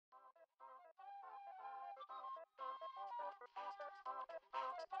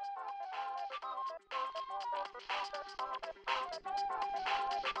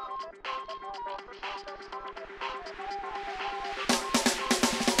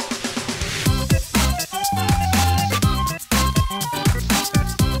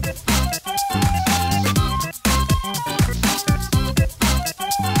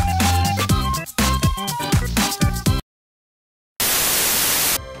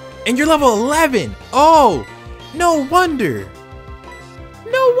And you're level 11. Oh, no wonder.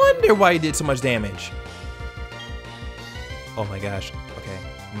 No wonder why you did so much damage. Oh my gosh. Okay,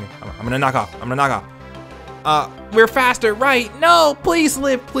 I'm gonna knock off. I'm gonna knock off. We're faster, right? No, please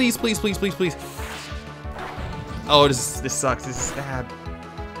live, please, please, please, please, please. Oh, this sucks. This is sad.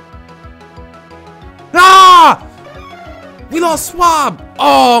 Ah! We lost Swab.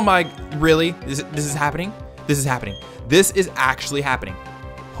 Oh my, really? This is happening? This is happening. This is actually happening.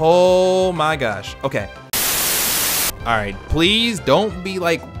 Oh my gosh. Okay. All right, please don't be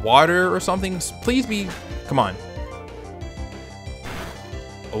like water or something. Please be, come on.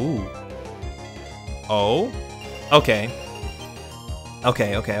 Oh. Oh. Okay.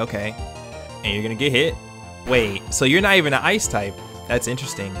 Okay, okay, okay. And you're gonna get hit. Wait, so you're not even an ice type. That's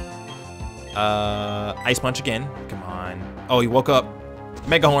interesting. Ice punch again. Come on. Oh, he woke up.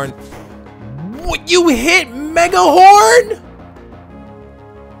 Mega Horn. What, you hit Mega Horn?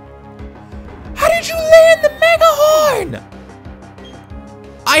 How did you land the Mega Horn?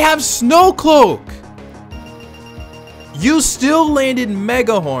 I have Snow Cloak. You still landed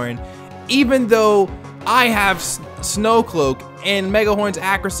Mega Horn, even though I have Snow Cloak and Mega Horn's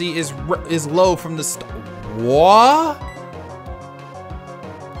accuracy is low from the start. What?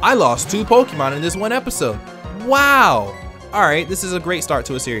 I lost 2 Pokemon in this one episode. Wow. All right, this is a great start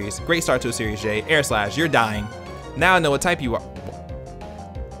to a series. Great start to a series, Jay. Air Slash, you're dying. Now I know what type you are.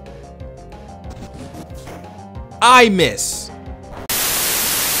 I miss.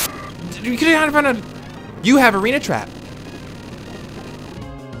 You have Arena Trap.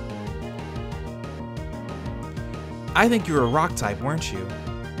 I think you were a rock type, weren't you?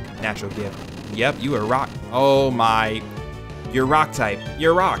 Natural gift. Yep, you were rock. Oh my. You're rock type.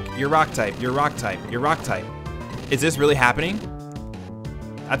 You're rock. You're rock type. You're rock type. You're rock type. Is this really happening?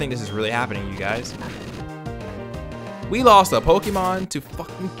 I think this is really happening, you guys. We lost a Pokemon to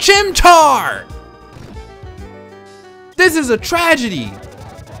fucking Chimchar! This is a tragedy!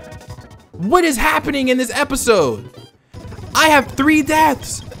 What is happening in this episode? I have 3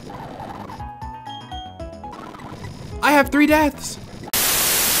 deaths! I have 3 deaths!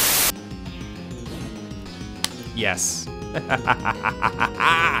 Yes.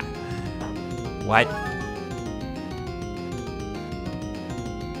 What?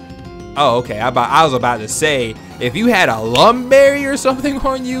 Oh, okay. I was about to say, if you had a Lumberry or something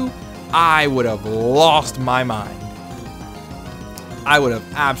on you, I would have lost my mind. I would have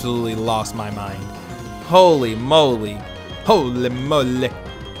absolutely lost my mind. Holy moly. Holy moly.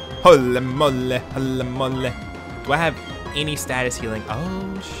 Holy moly. Holy moly. Do I have any status healing?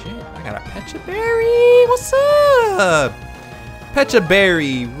 Oh, shit. I got a Pecha Berry. What's up? Pecha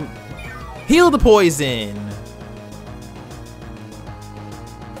Berry. Heal the poison.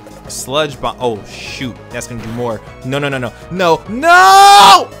 Sludge bomb. Oh shoot, that's gonna do more. No, no, no, no, no,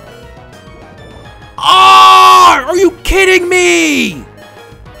 no! Oh, are you kidding me?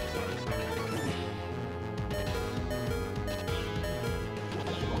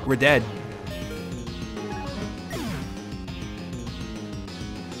 We're dead.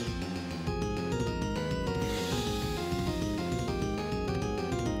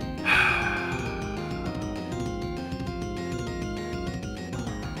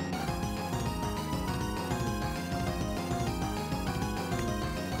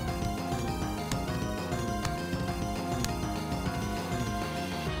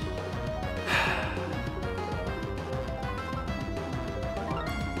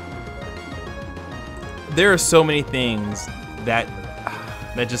 There are so many things that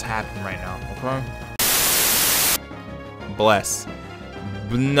just happen right now, okay? Bless.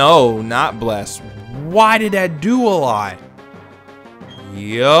 No, not bless. Why did that do a lot?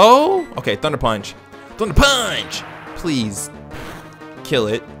 Yo? Okay, Thunder Punch. Thunder Punch! Please. Kill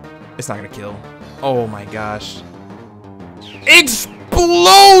it. It's not gonna kill. Oh my gosh. Explosion!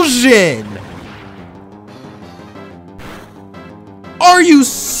 Are you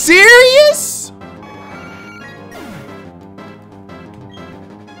serious?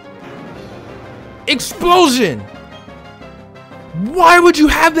 Explosion! Why would you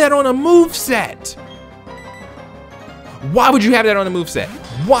have that on a moveset? Why would you have that on a moveset?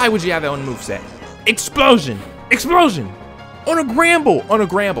 Why would you have that on a moveset? Explosion! Explosion! On a Gramble! On a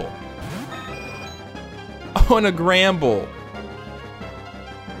Gramble! On a Gramble!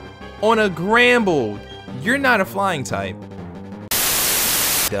 On a Gramble! You're not a flying type.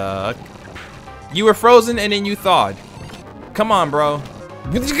 Duck. You were frozen and then you thawed. Come on, bro.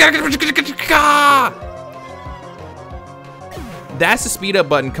 That's the speed up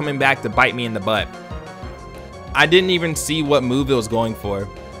button coming back to bite me in the butt. I didn't even see what move it was going for.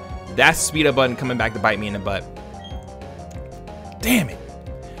 That's the speed up button coming back to bite me in the butt. Damn it.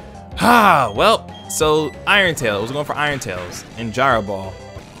 Ah, well, so Iron Tail. I was going for Iron Tails and Gyro Ball.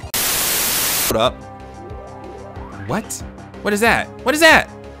 Hold up. What? What is that? What is that?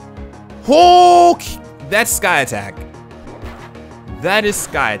 Oh, that's Sky Attack. That is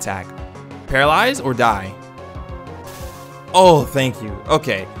Sky Attack. Paralyze or die? Oh, thank you.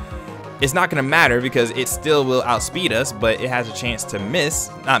 Okay. It's not gonna matter because it still will outspeed us, but it has a chance to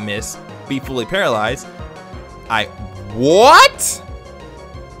not miss, be fully paralyzed. What?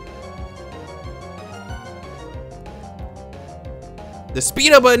 The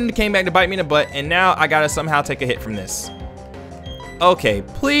speed up button came back to bite me in the butt, and now I gotta somehow take a hit from this. Okay,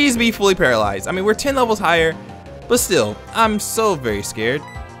 please be fully paralyzed. I mean, we're 10 levels higher, but still, I'm so very scared.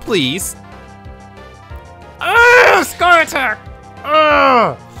 Please. Ah, Sky Attack!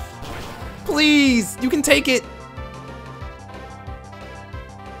 Ah! Please, you can take it.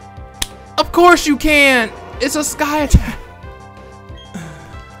 Of course you can. It's a Sky Attack.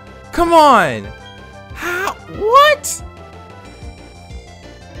 Come on. How? What?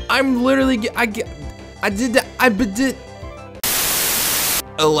 I'm literally I did that. I did.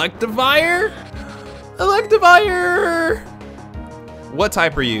 Electivire? Electivire. What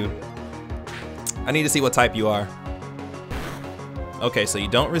type are you? I need to see what type you are. Okay, so you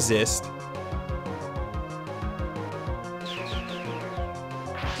don't resist.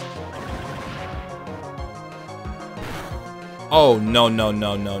 Oh no no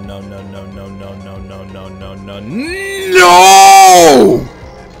no no no no no no no no no no no no no!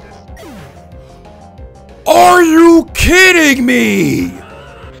 Are you kidding me?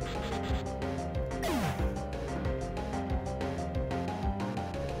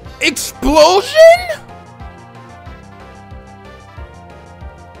 Explosion?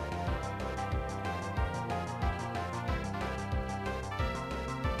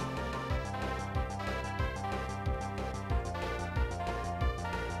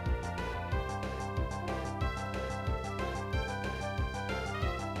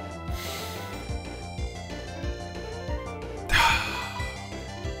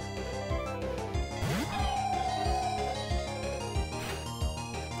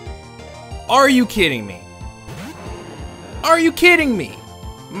 Are you kidding me? Are you kidding me?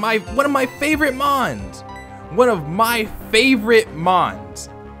 One of my favorite mons. One of my favorite mons.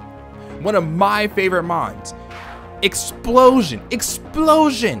 One of my favorite mons. Explosion.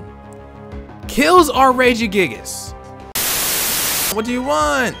 Explosion. Kills our Regigigas. What do you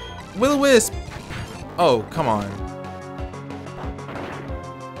want? Will-O-Wisp. Oh, come on.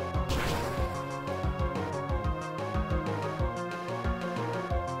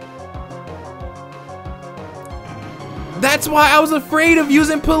 That's why I was afraid of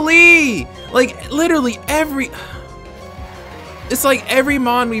using Pali. Like literally it's like every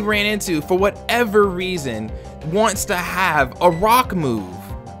mon we ran into for whatever reason wants to have a rock move.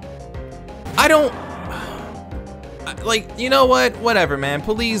 I don't like, you know what? Whatever, man.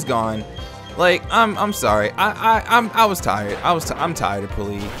 Pali's gone. Like I'm sorry. I was tired. I'm tired of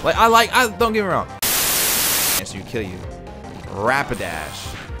Pali. Like I don't get me wrong. Yes, you kill you. Rapidash.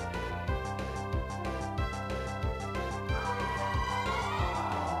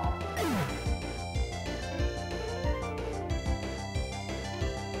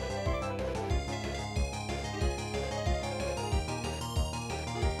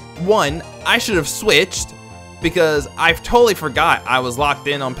 One, I should have switched because I totally forgot I was locked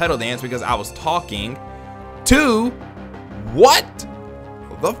in on Pedal Dance because I was talking. Two, what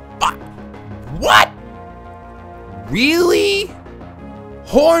the fuck? What? Really?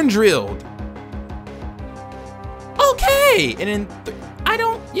 Horn drilled. Okay, and then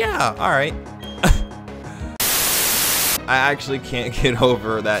yeah, all right. I actually can't get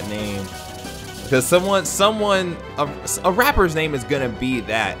over that name. Because a rapper's name is gonna be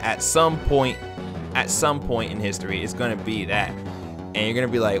that at some point in history. It's gonna be that, and you're gonna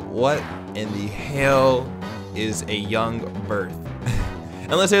be like, what in the hell is a young birth?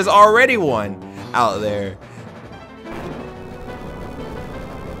 Unless there's already one out there.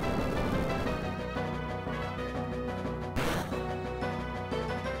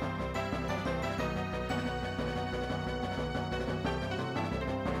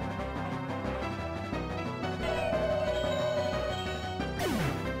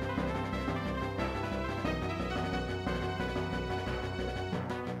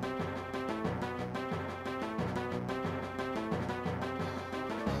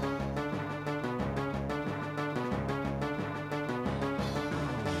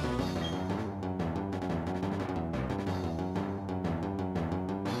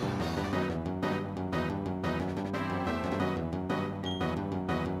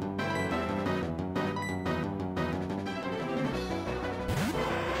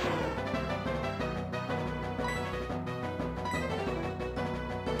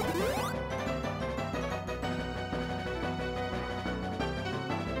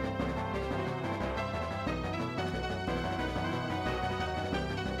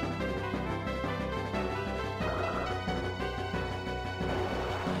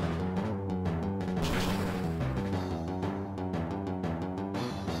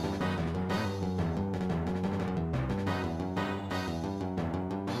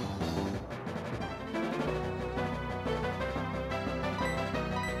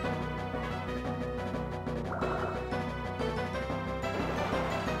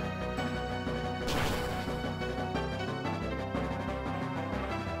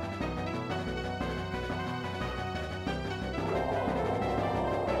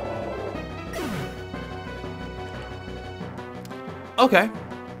 Okay.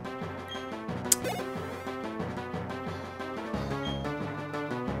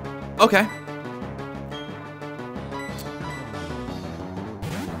 Okay.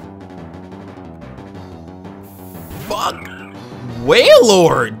 Fuck.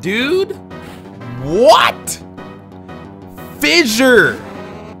 Wailord, dude. What? Fissure.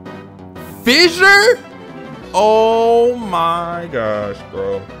 Fissure? Oh my gosh,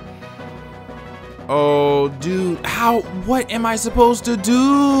 bro. Oh, dude. How? What am I supposed to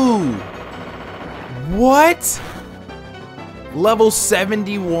do? What? Level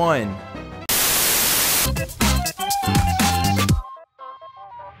 71.